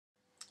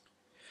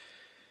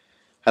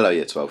Hello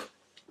Year 12.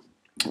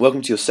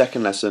 Welcome to your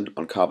second lesson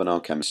on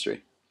Carbonyl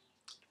Chemistry.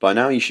 By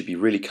now you should be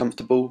really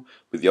comfortable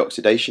with the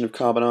oxidation of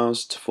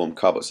carbonyls to form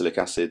carboxylic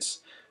acids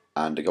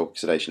and the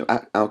oxidation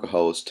of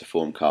alcohols to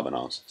form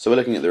carbonyls. So we're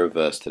looking at the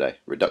reverse today,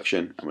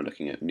 reduction, and we're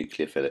looking at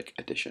nucleophilic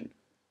addition.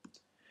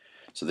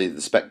 So these are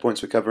the spec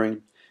points we're covering.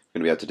 We're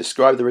going to be able to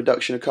describe the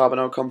reduction of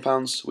carbonyl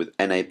compounds with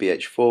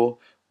NaBH4,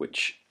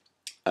 which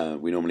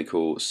we normally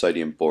call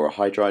sodium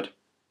borohydride.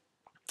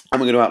 And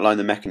we're going to outline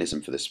the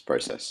mechanism for this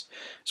process.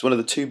 It's one of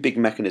the two big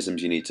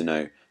mechanisms you need to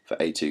know for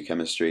A2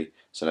 chemistry,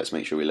 so let's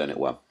make sure we learn it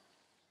well.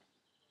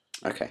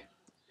 Okay.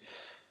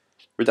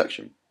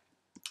 Reduction.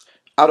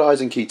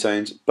 Aldehydes and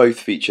ketones both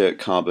feature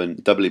carbon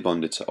doubly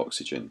bonded to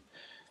oxygen.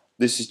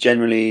 This is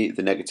generally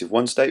the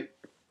 -1 state,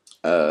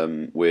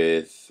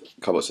 with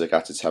carboxylic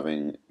acids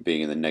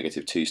being in the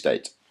 -2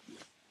 state.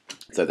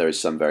 So there is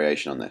some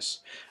variation on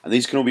this. And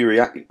these can all be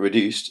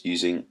reduced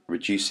using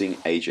reducing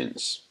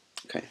agents.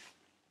 Okay.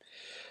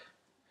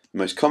 The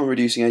most common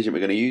reducing agent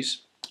we're going to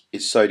use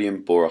is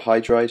sodium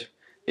borohydride.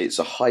 It's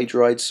a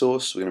hydride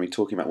source. We're going to be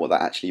talking about what that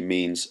actually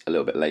means a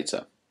little bit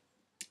later.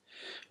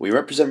 We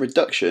represent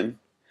reduction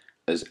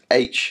as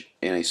H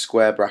in a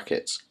square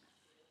bracket.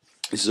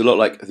 This is a lot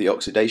like the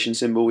oxidation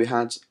symbol we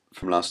had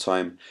from last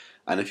time.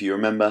 And if you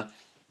remember,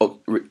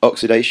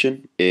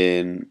 oxidation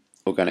in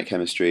organic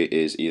chemistry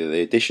is either the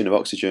addition of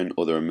oxygen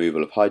or the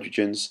removal of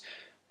hydrogens.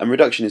 And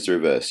reduction is the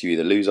reverse. You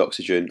either lose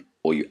oxygen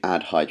or you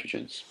add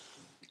hydrogens.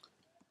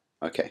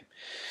 Okay,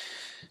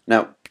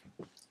 now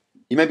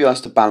you may be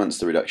asked to balance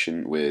the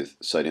reduction with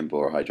sodium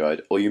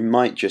borohydride, or you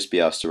might just be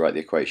asked to write the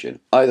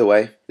equation. Either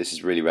way, this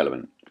is really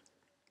relevant.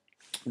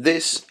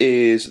 This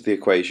is the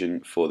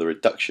equation for the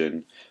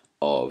reduction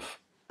of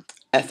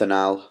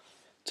ethanal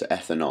to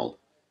ethanol.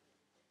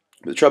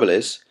 But the trouble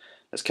is,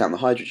 let's count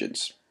the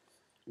hydrogens.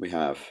 We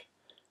have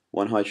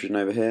one hydrogen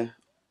over here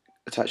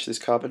attached to this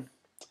carbon.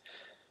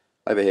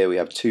 Over here we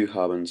have two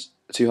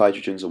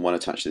hydrogens and one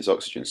attached to this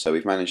oxygen. So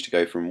we've managed to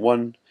go from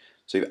one.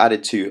 So we've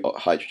added two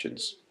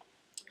hydrogens.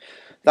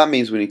 That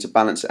means we need to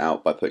balance it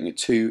out by putting a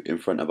 2 in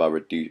front of our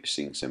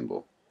reducing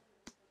symbol,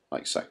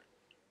 like so.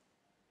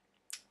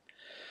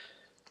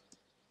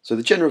 So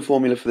the general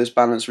formula for this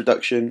balanced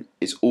reduction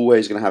is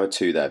always going to have a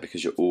 2 there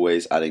because you're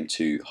always adding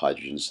 2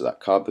 hydrogens to that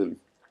carbon.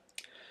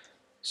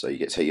 So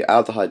you take your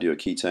aldehyde to a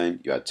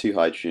ketone, you add 2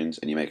 hydrogens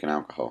and you make an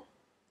alcohol.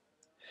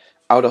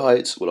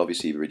 Aldehydes will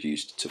obviously be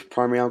reduced to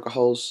primary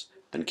alcohols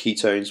and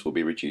ketones will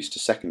be reduced to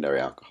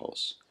secondary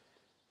alcohols.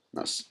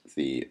 That's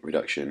the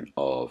reduction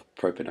of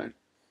propanone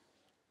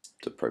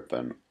to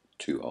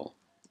propan-2-ol.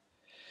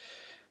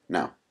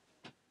 Now,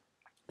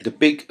 the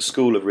big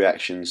school of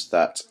reactions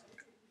that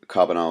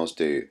carbonyls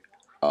do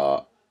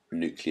are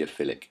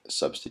nucleophilic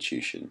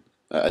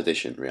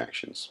addition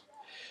reactions.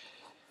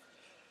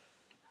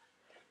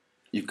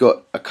 You've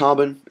got a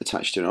carbon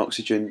attached to an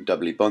oxygen,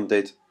 doubly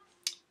bonded.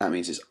 That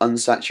means it's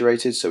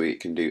unsaturated, so it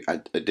can do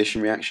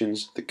addition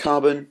reactions. The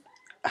carbon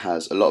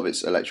has a lot of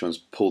its electrons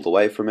pulled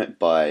away from it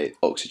by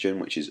oxygen,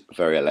 which is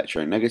very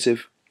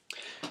electronegative.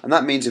 And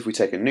that means if we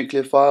take a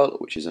nucleophile,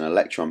 which is an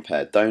electron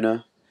pair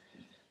donor,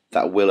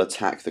 that will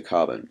attack the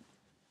carbon.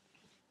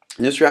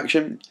 In this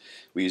reaction,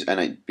 we use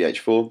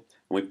NaBH4,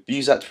 and we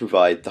use that to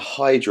provide the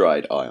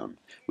hydride ion.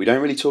 We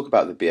don't really talk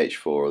about the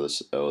BH4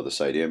 or the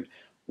sodium.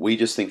 We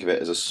just think of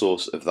it as a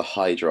source of the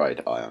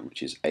hydride ion,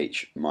 which is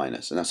H-, and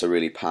that's a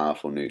really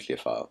powerful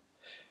nucleophile.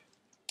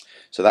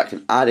 So that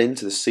can add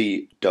into the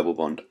C double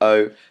bond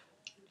O.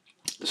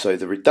 So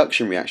the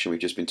reduction reaction we've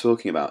just been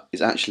talking about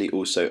is actually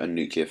also a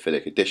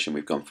nucleophilic addition.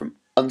 We've gone from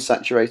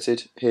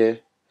unsaturated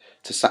here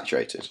to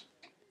saturated.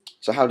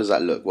 So how does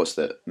that look? What's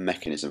the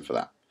mechanism for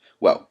that?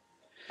 Well,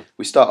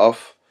 we start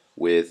off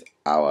with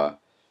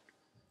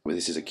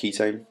this is a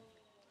ketone,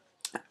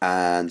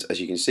 and as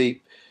you can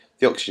see,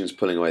 the oxygen is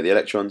pulling away the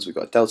electrons. We've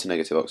got a delta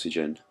negative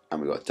oxygen and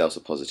we've got a delta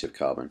positive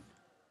carbon.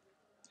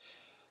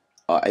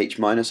 Our H-,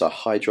 our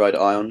hydride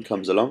ion,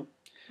 comes along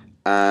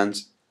and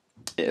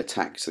it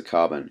attacks the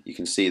carbon. You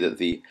can see that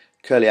the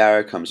curly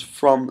arrow comes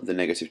from the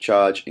negative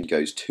charge and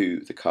goes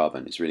to the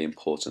carbon. It's really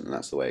important, and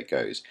that's the way it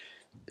goes.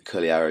 The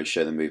curly arrows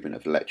show the movement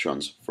of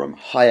electrons from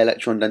high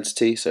electron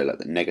density, so like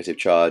the negative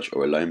charge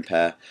or a lone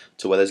pair,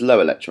 to where there's low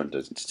electron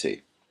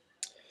density.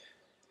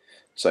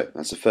 So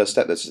that's the first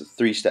step. That's a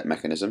 3-step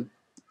mechanism.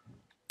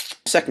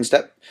 Second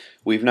step,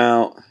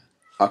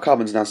 our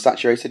carbon's now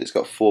saturated, it's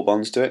got 4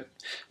 bonds to it,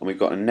 and we've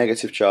got a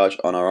negative charge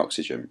on our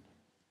oxygen.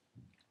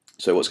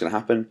 So what's going to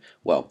happen?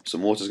 Well,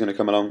 some water's going to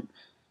come along.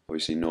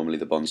 Obviously, normally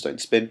the bonds don't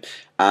spin,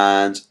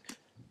 and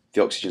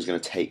the oxygen is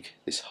going to take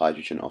this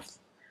hydrogen off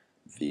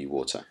the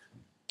water.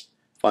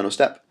 Final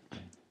step.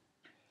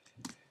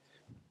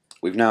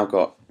 We've now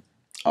got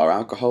our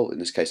alcohol, in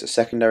this case a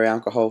secondary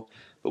alcohol,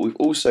 but we've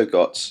also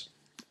got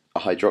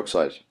a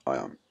hydroxide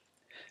ion.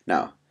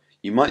 Now,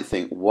 you might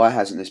think, why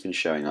hasn't this been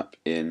showing up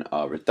in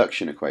our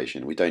reduction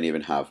equation? We don't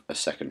even have a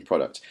second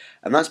product.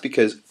 And that's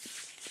because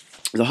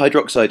the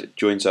hydroxide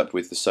joins up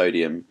with the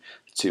sodium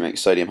to make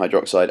sodium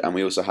hydroxide, and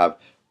we also have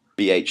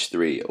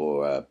BH3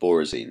 or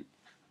borazine.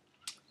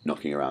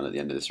 knocking around at the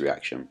end of this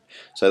reaction.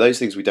 So those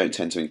things we don't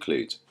tend to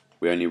include.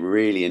 We're only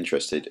really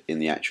interested in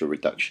the actual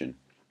reduction.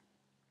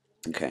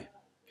 Okay.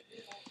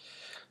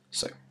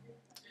 So,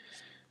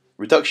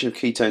 reduction of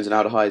ketones and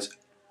aldehydes,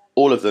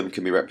 all of them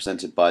can be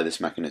represented by this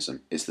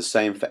mechanism. It's the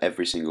same for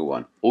every single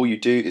one. All you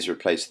do is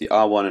replace the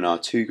R1 and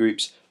R2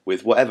 groups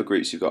with whatever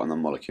groups you've got on the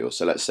molecule.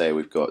 So let's say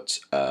we've got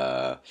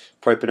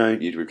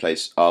propanone, you'd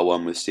replace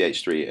R1 with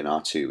CH3 and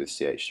R2 with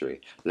CH3.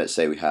 Let's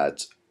say we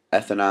had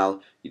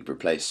ethanol, you'd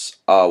replace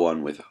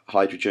R1 with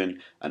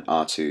hydrogen and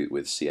R2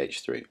 with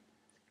CH3.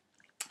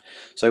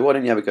 So why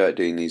don't you have a go at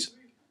doing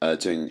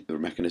the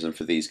mechanism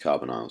for these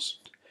carbonyls?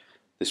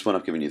 This one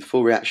I've given you the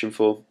full reaction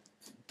for.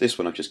 This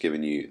one I've just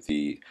given you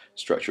the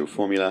structural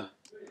formula,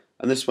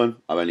 and this one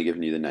I've only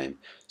given you the name.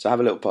 So have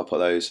a little pop at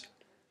those,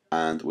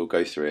 and we'll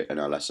go through it in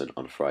our lesson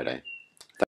on Friday.